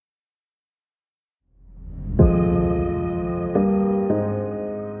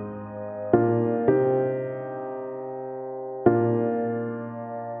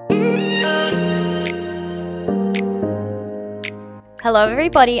Hello,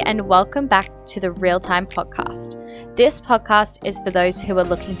 everybody, and welcome back to the Real Time Podcast. This podcast is for those who are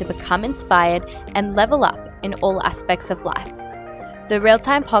looking to become inspired and level up in all aspects of life. The Real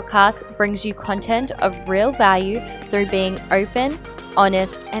Time Podcast brings you content of real value through being open,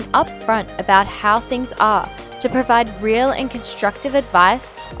 honest, and upfront about how things are to provide real and constructive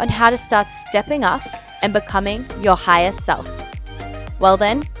advice on how to start stepping up and becoming your higher self. Well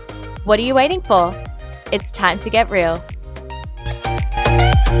then, what are you waiting for? It's time to get real.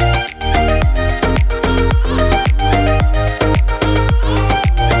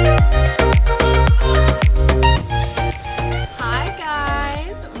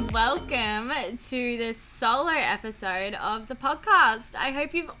 To this solo episode of the podcast. I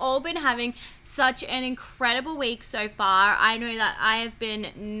hope you've all been having such an incredible week so far. I know that I have been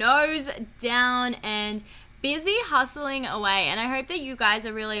nose down and busy hustling away, and I hope that you guys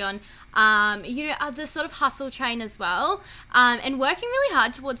are really on the sort of hustle train as well, and working really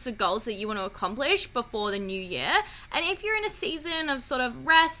hard towards the goals that you want to accomplish before the new year. And if you're in a season of sort of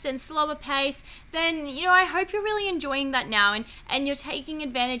rest and slower pace, then I hope you're really enjoying that now, and you're taking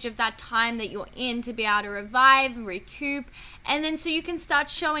advantage of that time that you're in to be able to revive and recoup, and then so you can start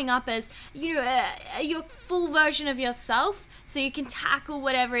showing up as your full version of yourself, so you can tackle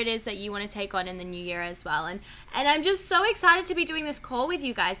whatever it is that you want to take on in the new year as well. And I'm just so excited to be doing this call with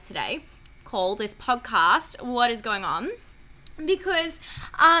you guys today. This podcast, What is Going On? Because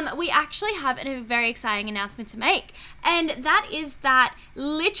we actually have a very exciting announcement to make. And that is that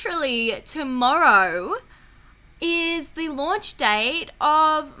literally tomorrow is the launch date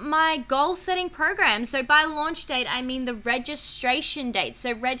of my goal setting program. So by launch date, I mean the registration date.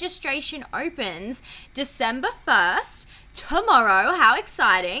 So registration opens December 1st. Tomorrow. How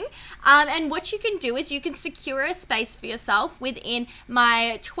exciting. And what you can do is you can secure a space for yourself within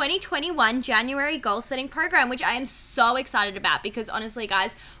my 2021 January goal setting program, which I am so excited about, because honestly,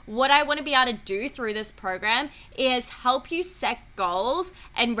 guys, what I want to be able to do through this program is help you set goals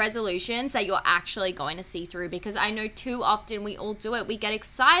and resolutions that you're actually going to see through, because I know too often we all do it. We get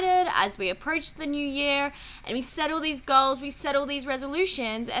excited as we approach the new year and we set all these goals, we set all these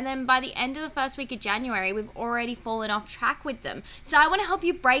resolutions, and then by the end of the first week of January, we've already fallen off track with them. So I want to help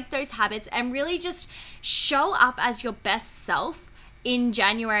you break those habits and really just show up as your best self in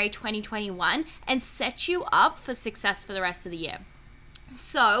January 2021 and set you up for success for the rest of the year.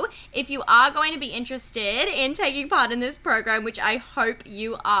 So if you are going to be interested in taking part in this program, which I hope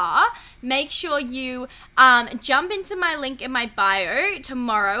you are, make sure you jump into my link in my bio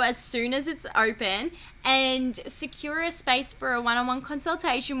tomorrow as soon as it's open and secure a space for a one-on-one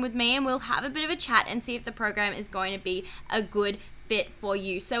consultation with me, and we'll have a bit of a chat and see if the program is going to be a good fit for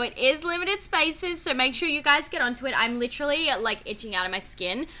you. So it is limited spaces, so make sure you guys get onto it. I'm literally itching out of my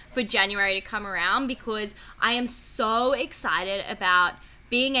skin for January to come around, because I am so excited about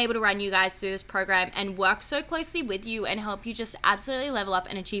being able to run you guys through this program and work so closely with you and help you just absolutely level up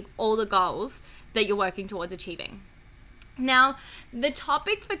and achieve all the goals that you're working towards achieving. Now, the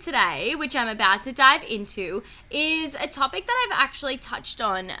topic for today, which I'm about to dive into, is a topic that I've actually touched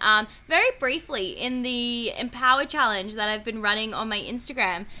on very briefly in the Empower Challenge that I've been running on my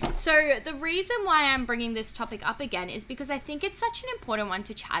Instagram. So the reason why I'm bringing this topic up again is because I think it's such an important one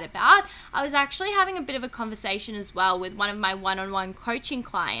to chat about. I was actually having a bit of a conversation as well with one of my one-on-one coaching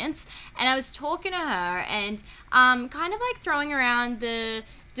clients, and I was talking to her and kind of throwing around the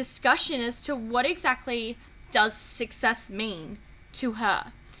discussion as to what exactly does success mean to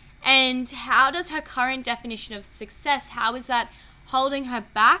her, and how does her current definition of success, how is that holding her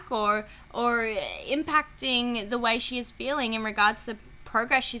back or impacting the way she is feeling in regards to the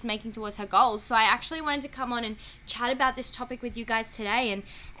progress she's making towards her goals. So I actually wanted to come on and chat about this topic with you guys today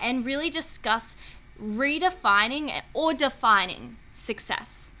and really discuss redefining or defining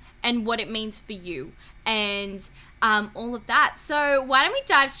success and what it means for you and all of that. So why don't we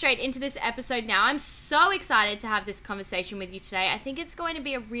dive straight into this episode now? I'm so excited to have this conversation with you today. I think it's going to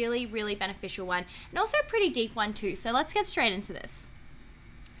be a really, really beneficial one, and also a pretty deep one too. So let's get straight into this.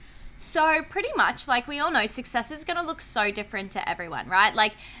 So pretty much, like we all know, success is going to look so different to everyone, right?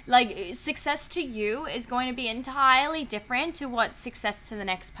 Like success to you is going to be entirely different to what success to the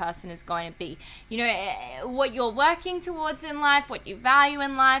next person is going to be. What you're working towards in life, what you value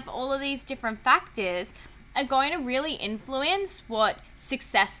in life, all of these different factors are going to really influence what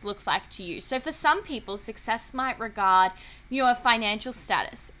success looks like to you. So for some people, success might regard, a financial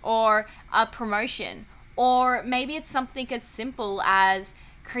status or a promotion, or maybe it's something as simple as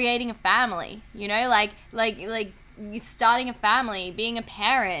creating a family, like starting a family, being a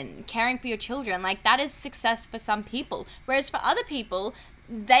parent, caring for your children. That is success for some people. Whereas for other people,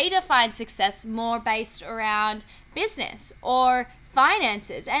 they define success more based around business or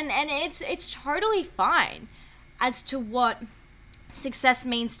finances. And it's totally fine as to what success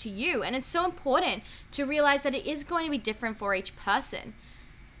means to you. And it's so important to realize that it is going to be different for each person.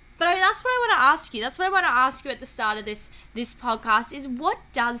 But that's what I want to ask you. That's what I want to ask you at the start of this podcast is, what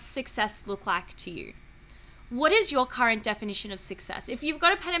does success look like to you? What is your current definition of success? If you've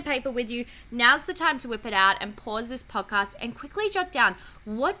got a pen and paper with you, now's the time to whip it out and pause this podcast and quickly jot down,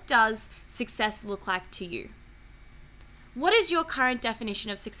 what does success look like to you? What is your current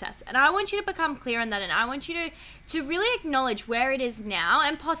definition of success? And I want you to become clear on that, and I want you to really acknowledge where it is now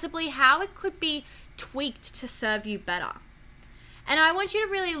and possibly how it could be tweaked to serve you better. And I want you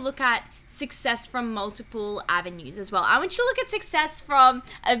to really look at success from multiple avenues as well. I want you to look at success from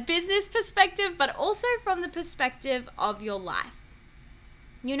a business perspective, but also from the perspective of your life.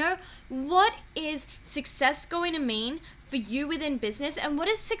 You know, what is success going to mean for you within business, and what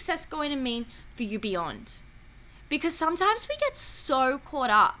is success going to mean for you beyond? Because sometimes we get so caught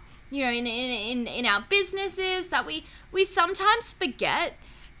up, you know, in our businesses that we sometimes forget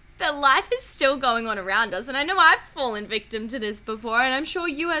that life is still going on around us. And I know I've fallen victim to this before, and I'm sure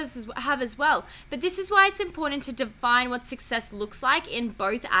you have as well. But this is why it's important to define what success looks like in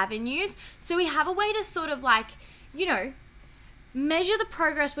both avenues, so we have a way to sort of like, you know, measure the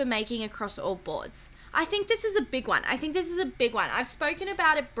progress we're making across all boards. I think this is a big one. I've spoken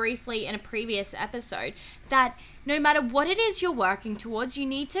about it briefly in a previous episode, that no matter what it is you're working towards, you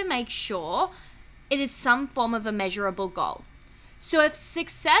need to make sure it is some form of a measurable goal. So if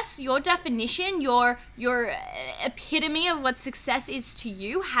success, your definition, your epitome of what success is to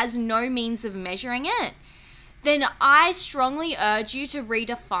you, has no means of measuring it, then I strongly urge you to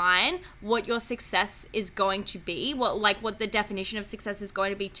redefine what your success is going to be, what the definition of success is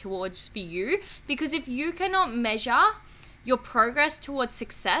going to be towards for you. Because if you cannot measure your progress towards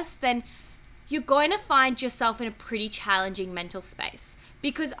success, then you're going to find yourself in a pretty challenging mental space.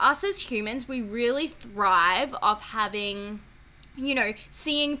 Because us as humans, we really thrive off having, you know,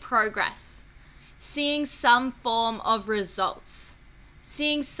 seeing progress, seeing some form of results,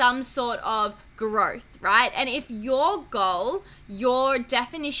 seeing some sort of growth, right? And if your goal, your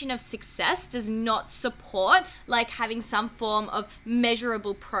definition of success does not support like having some form of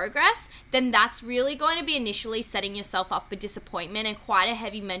measurable progress, then that's really going to be initially setting yourself up for disappointment and quite a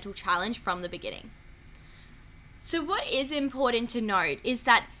heavy mental challenge from the beginning. So what is important to note is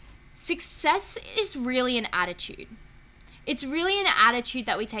that success is really an attitude. It's really an attitude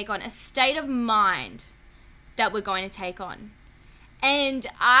that we take on, a state of mind that we're going to take on. And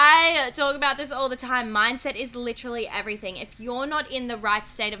I talk about this all the time. Mindset is literally everything. If you're not in the right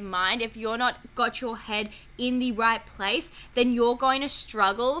state of mind, if you're not got your head in the right place, then you're going to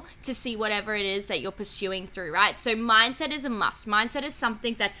struggle to see whatever it is that you're pursuing through, right? So mindset is a must. Mindset is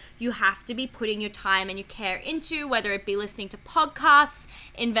something that you have to be putting your time and your care into, whether it be listening to podcasts,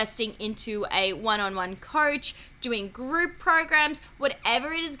 investing into a one-on-one coach, doing group programs,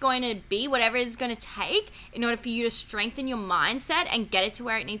 whatever it is going to be, whatever it is going to take in order for you to strengthen your mindset and get it to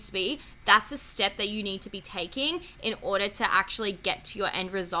where it needs to be. That's a step that you need to be taking in order to actually get to your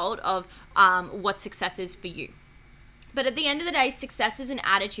end result of what success is for you. But at the end of the day, success is an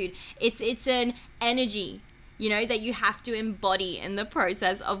attitude. It's an energy, you know, that you have to embody in the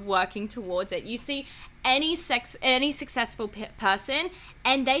process of working towards it. You see any successful person,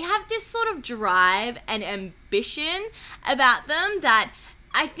 and they have this sort of drive and ambition about them that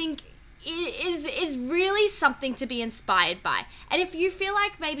I think is really something to be inspired by. And if you feel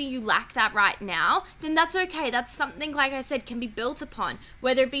like maybe you lack that right now, then that's okay. That's something, like I said, can be built upon,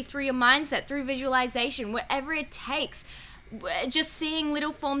 whether it be through your mindset, through visualization, whatever it takes. Just seeing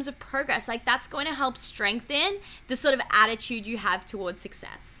little forms of progress, like that's going to help strengthen the sort of attitude you have towards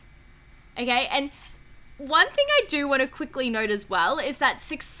success. Okay, and one thing I do want to quickly note as well is that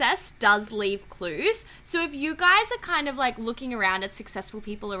success does leave clues. So if you guys are kind of like looking around at successful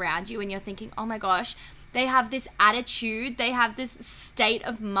people around you and you're thinking, oh my gosh, they have this attitude, they have this state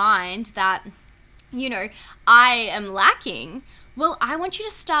of mind that, you know, I am lacking. Well, I want you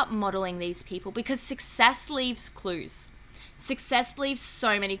to start modeling these people, because success leaves clues. Success leaves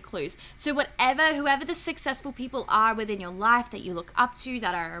so many clues. So whoever the successful people are within your life that you look up to,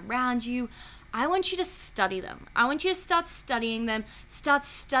 that are around you, I want you to study them. I want you to start studying them, start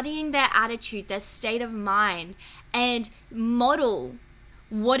studying their attitude, their state of mind, and model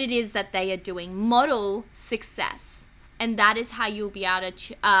what it is that they are doing. Model success. And that is how you'll be able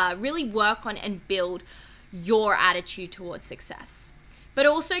to really work on and build your attitude towards success. But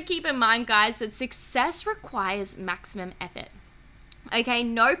also keep in mind, guys, that success requires maximum effort. Okay,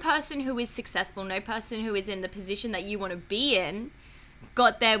 no person who is successful, no person who is in the position that you want to be in,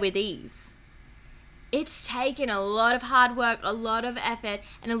 got there with ease. It's taken a lot of hard work, a lot of effort,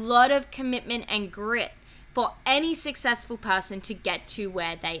 and a lot of commitment and grit for any successful person to get to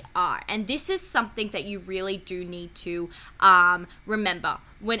where they are. And this is something that you really do need to remember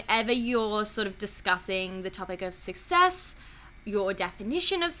whenever you're sort of discussing the topic of success, your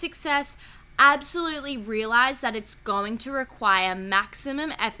definition of success. Absolutely realize that it's going to require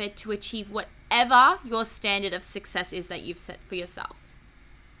maximum effort to achieve whatever your standard of success is that you've set for yourself.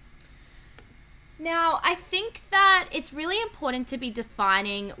 Now, I think that it's really important to be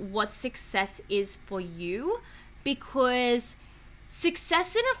defining what success is for you, because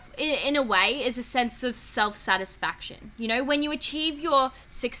success in a way is a sense of self-satisfaction. You know, when you achieve your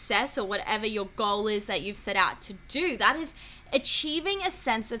success or whatever your goal is that you've set out to do, that is achieving a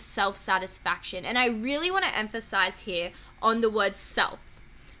sense of self-satisfaction. And I really want to emphasize here on the word self.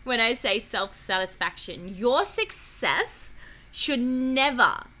 When I say self-satisfaction, your success should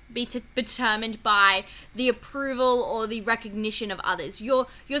never be determined by the approval or the recognition of others. Your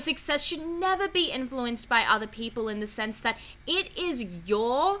success should never be influenced by other people, in the sense that it is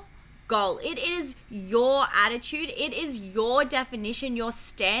your goal. It is your attitude. It is your definition, your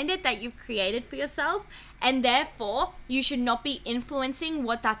standard that you've created for yourself. And therefore, you should not be influencing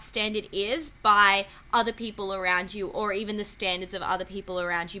what that standard is by other people around you, or even the standards of other people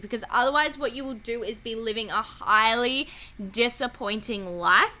around you. Because otherwise, what you will do is be living a highly disappointing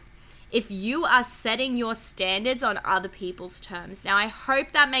life if you are setting your standards on other people's terms. Now, I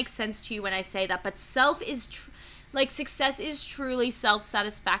hope that makes sense to you when I say that, but success is truly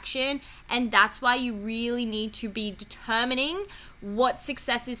self-satisfaction, and that's why you really need to be determining what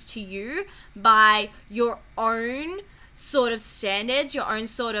success is to you by your own sort of standards, your own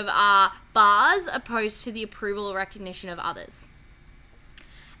sort of bars, opposed to the approval or recognition of others.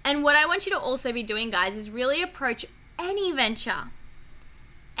 And what I want you to also be doing, guys, is really approach any venture,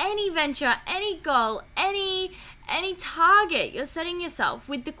 any goal, any target you're setting yourself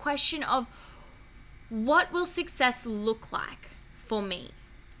with the question of, what will success look like for me?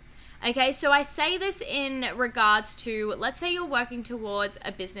 Okay, so I say this in regards to, let's say you're working towards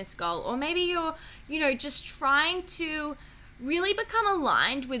a business goal, or maybe you're, just trying to really become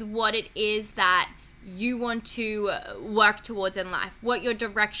aligned with what it is that you want to work towards in life, what your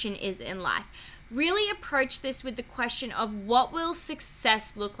direction is in life. Really approach this with the question of, what will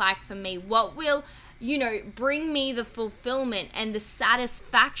success look like for me? What will bring me the fulfillment and the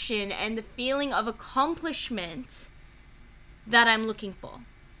satisfaction and the feeling of accomplishment that I'm looking for?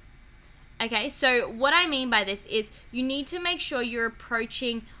 Okay, so what I mean by this is, you need to make sure you're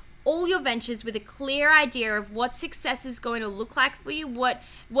approaching all your ventures with a clear idea of what success is going to look like for you, what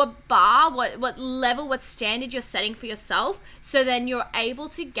bar, what level, what standard you're setting for yourself, so then you're able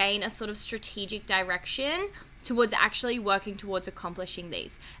to gain a sort of strategic direction towards actually working towards accomplishing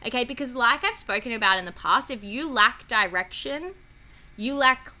these. Okay, because like I've spoken about in the past, if you lack direction, you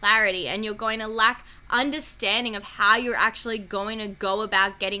lack clarity, and you're going to lack understanding of how you're actually going to go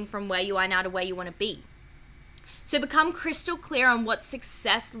about getting from where you are now to where you want to be. So become crystal clear on what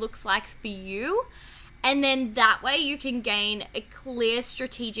success looks like for you, and then that way you can gain a clear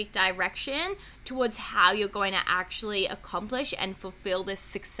strategic direction towards how you're going to actually accomplish and fulfill this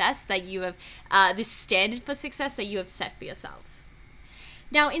success that you have, this standard for success that you have set for yourselves.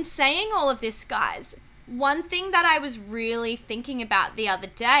 Now, in saying all of this, guys, one thing that I was really thinking about the other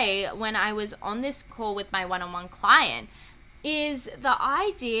day when I was on this call with my one-on-one client is the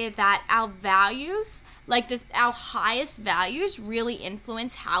idea that our values, our highest values, really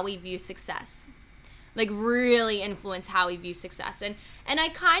influence how we view success. Really influence how we view success. And I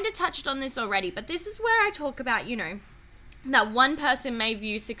kind of touched on this already, but this is where I talk about, that one person may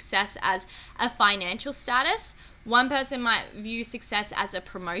view success as a financial status. One person might view success as a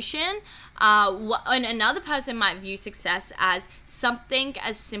promotion, and another person might view success as something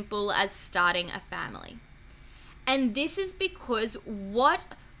as simple as starting a family. And this is because what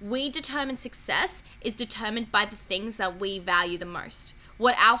we determine success is determined by the things that we value the most,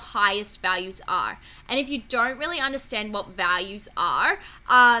 what our highest values are. And if you don't really understand what values are,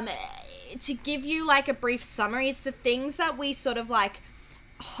 to give you a brief summary, it's the things that we sort of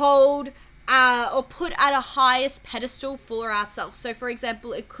hold or put at a highest pedestal for ourselves. So for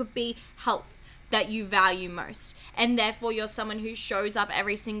example, it could be health that you value most, and therefore you're someone who shows up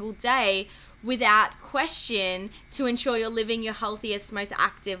every single day without question to ensure you're living your healthiest, most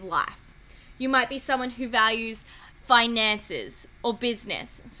active life. You might be someone who values finances or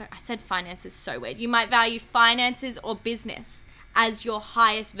business. Sorry, I said finances, so weird. You might value finances or business as your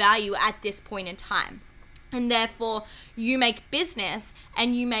highest value at this point in time. And therefore, you make business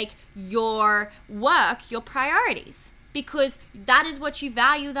and you make your work your priorities. because that is what you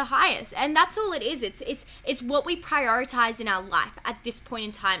value the highest. And that's all it is. It's what we prioritize in our life at this point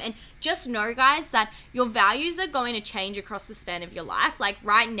in time. And just know, guys, that your values are going to change across the span of your life. Like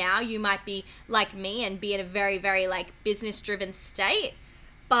right now, you might be like me and be in a very, very like business driven state.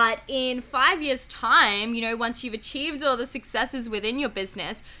 But in 5 years' time, once you've achieved all the successes within your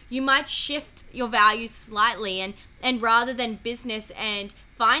business, you might shift your values slightly. And rather than business and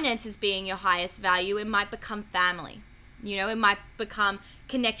finances being your highest value, it might become family. It might become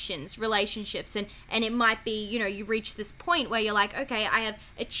connections, relationships. And it might be, you reach this point where you're like, okay, I have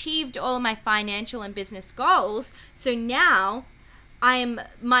achieved all of my financial and business goals. So now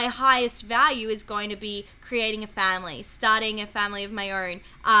my highest value is going to be creating a family, starting a family of my own,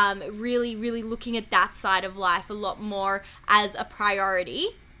 really, really looking at that side of life a lot more as a priority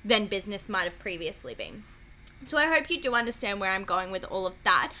than business might have previously been. So I hope you do understand where I'm going with all of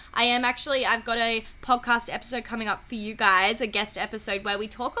that. I've got a podcast episode coming up for you guys, a guest episode where we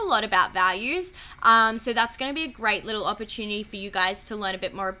talk a lot about values. So that's going to be a great little opportunity for you guys to learn a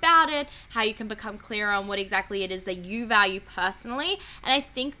bit more about it, how you can become clearer on what exactly it is that you value personally. And I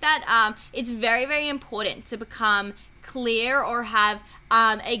think that it's very, very important to become clear or have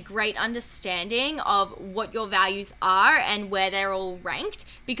a great understanding of what your values are and where they're all ranked,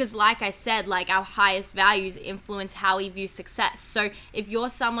 because like I said, like our highest values influence how we view success. So if you're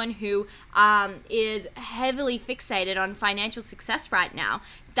someone who is heavily fixated on financial success right now,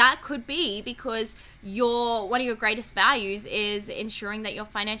 that could be because one of your greatest values is ensuring that you're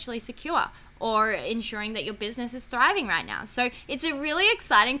financially secure or ensuring that your business is thriving right now. So it's a really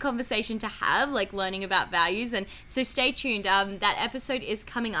exciting conversation to have, like learning about values. And so stay tuned. That episode is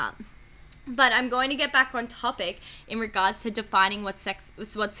coming up. But I'm going to get back on topic in regards to defining what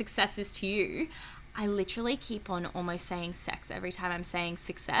success is to you. I literally keep on almost saying sex every time I'm saying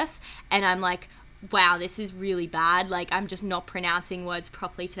success. And I'm like, wow, this is really bad. Like, I'm just not pronouncing words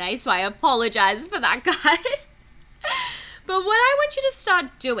properly today. So I apologize for that, guys. But what I want you to start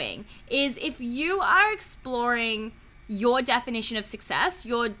doing is, if you are exploring your definition of success,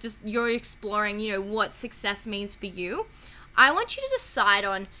 you're exploring, what success means for you, I want you to decide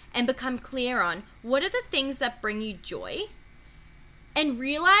on and become clear on what are the things that bring you joy, and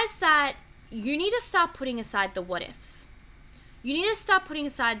realize that you need to start putting aside the what ifs. You need to start putting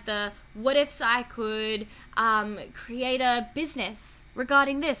aside the what ifs I could create a business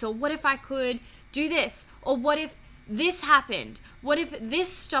regarding this, or what if I could do this, or what if this happened? What if this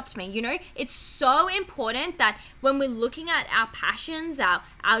stopped me? It's so important that when we're looking at our passions,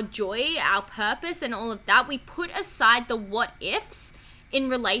 our joy, our purpose, and all of that, we put aside the what ifs in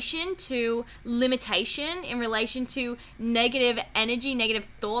relation to limitation, in relation to negative energy, negative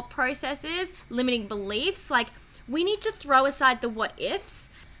thought processes, limiting beliefs. Like, we need to throw aside the what ifs.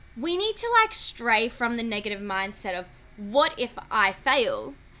 We need to stray from the negative mindset of what if I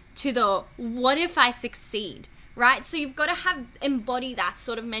fail to the what if I succeed. Right? So you've got to embody that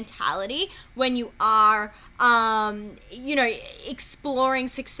sort of mentality when you are, exploring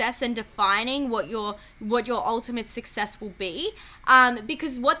success and defining what your ultimate success will be.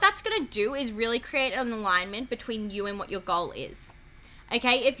 Because what that's going to do is really create an alignment between you and what your goal is.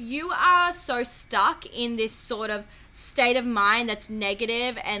 Okay, if you are so stuck in this sort of state of mind that's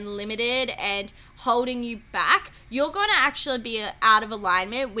negative and limited and holding you back, you're going to actually be out of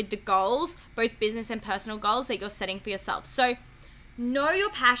alignment with the goals, both business and personal goals that you're setting for yourself. So know your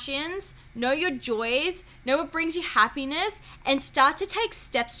passions, know your joys, know what brings you happiness, and start to take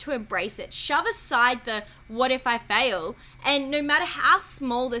steps to embrace it. Shove aside the what if I fail, and no matter how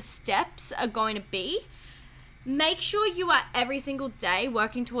small the steps are going to be, make sure you are every single day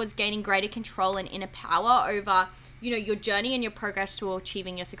working towards gaining greater control and inner power over, your journey and your progress to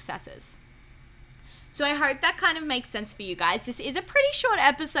achieving your successes. So I hope that kind of makes sense for you guys. This is a pretty short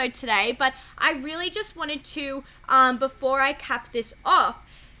episode today, but I really just wanted to, before I cap this off,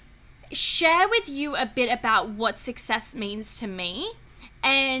 share with you a bit about what success means to me.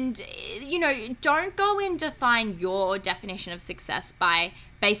 And, don't go and define your definition of success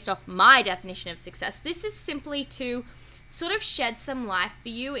based off my definition of success. This is simply to sort of shed some light for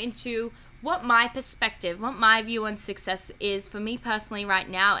you into what my perspective, what my view on success is for me personally right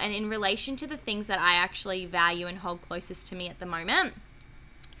now, and in relation to the things that I actually value and hold closest to me at the moment.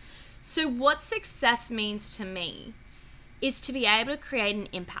 So what success means to me is to be able to create an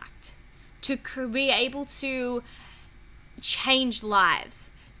impact, to be able to change lives,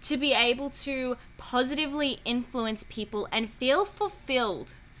 to be able to positively influence people and feel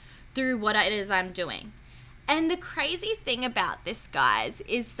fulfilled through what it is I'm doing. And the crazy thing about this, guys,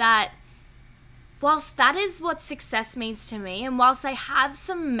 is that whilst that is what success means to me, and whilst I have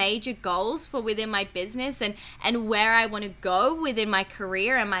some major goals for within my business and where I want to go within my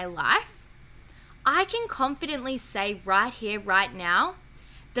career and my life, I can confidently say right here, right now,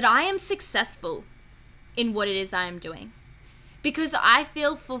 that I am successful in what it is I am doing. Because I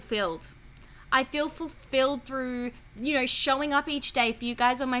feel fulfilled. I feel fulfilled through, showing up each day for you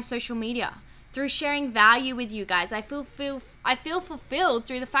guys on my social media, through sharing value with you guys. I feel fulfilled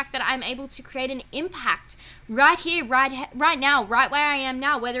through the fact that I'm able to create an impact right here, right now, right where I am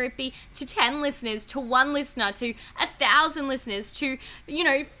now, whether it be to 10 listeners, to 1 listener, to 1,000 listeners, to,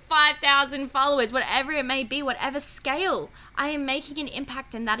 5,000 followers, whatever it may be, whatever scale. I am making an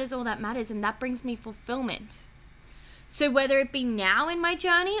impact, and that is all that matters, and that brings me fulfillment. So whether it be now in my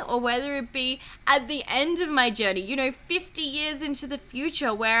journey or whether it be at the end of my journey, 50 years into the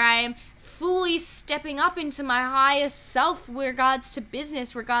future, where I am fully stepping up into my highest self with regards to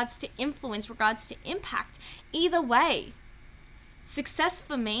business, regards to influence, regards to impact. Either way, success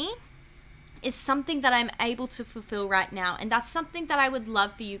for me is something that I'm able to fulfill right now. And that's something that I would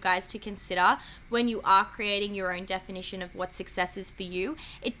love for you guys to consider when you are creating your own definition of what success is for you.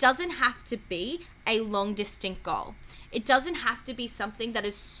 It doesn't have to be a long, distant goal. It doesn't have to be something that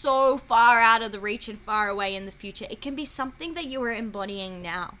is so far out of the reach and far away in the future. It can be something that you are embodying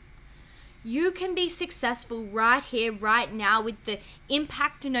now. You can be successful right here, right now, with the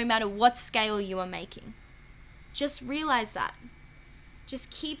impact no matter what scale you are making. Just realize that. Just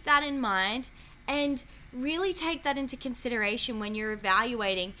keep that in mind and really take that into consideration when you're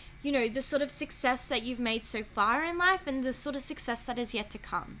evaluating, the sort of success that you've made so far in life and the sort of success that is yet to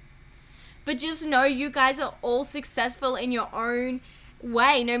come. But just know you guys are all successful in your own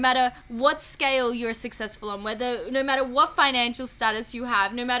way, no matter what scale you're successful on, no matter what financial status you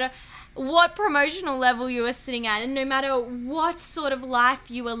have, no matter what promotional level you are sitting at, and no matter what sort of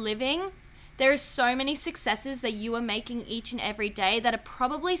life you are living. There are so many successes that you are making each and every day that are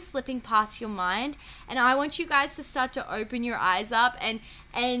probably slipping past your mind. And I want you guys to start to open your eyes up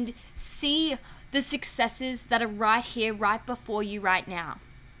and see the successes that are right here, right before you right now.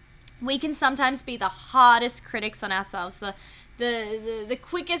 We can sometimes be the hardest critics on ourselves, the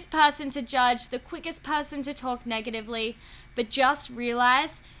quickest person to judge, the quickest person to talk negatively. But just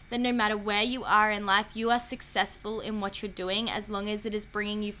realize that no matter where you are in life, you are successful in what you're doing as long as it is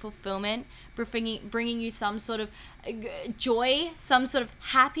bringing you fulfillment, bringing you some sort of joy, some sort of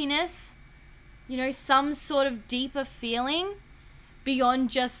happiness, some sort of deeper feeling beyond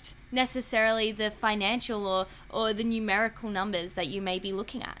just necessarily the financial or the numerical numbers that you may be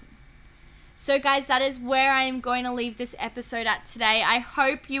looking at. So guys, that is where I am going to leave this episode at today. I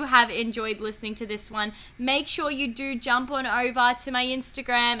hope you have enjoyed listening to this one. Make sure you do jump on over to my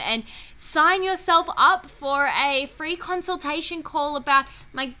Instagram and sign yourself up for a free consultation call about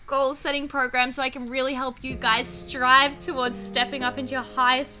my goal setting program so I can really help you guys strive towards stepping up into your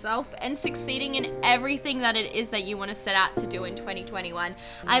highest self and succeeding in everything that it is that you want to set out to do in 2021.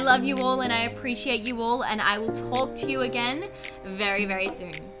 I love you all and I appreciate you all, and I will talk to you again very, very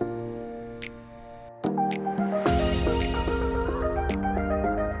soon.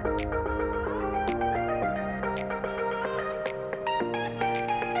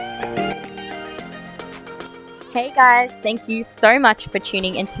 Hey guys, thank you so much for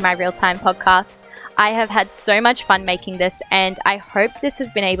tuning into my real-time podcast. I have had so much fun making this, and I hope this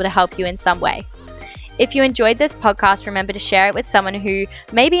has been able to help you in some way. If you enjoyed this podcast, remember to share it with someone who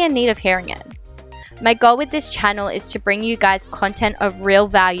may be in need of hearing it. My goal with this channel is to bring you guys content of real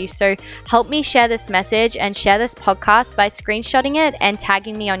value, so help me share this message and share this podcast by screenshotting it and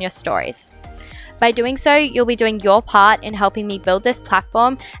tagging me on your stories. By doing so, you'll be doing your part in helping me build this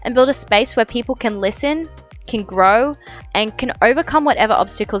platform and build a space where people can listen, can grow, and can overcome whatever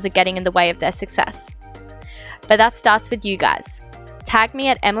obstacles are getting in the way of their success. But that starts with you guys. Tag me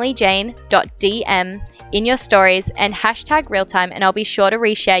at emilyjane.dm in your stories and hashtag realtime, and I'll be sure to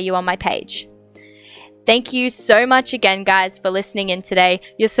reshare you on my page. Thank you so much again, guys, for listening in today.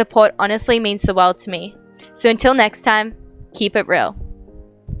 Your support honestly means the world to me. So until next time, keep it real.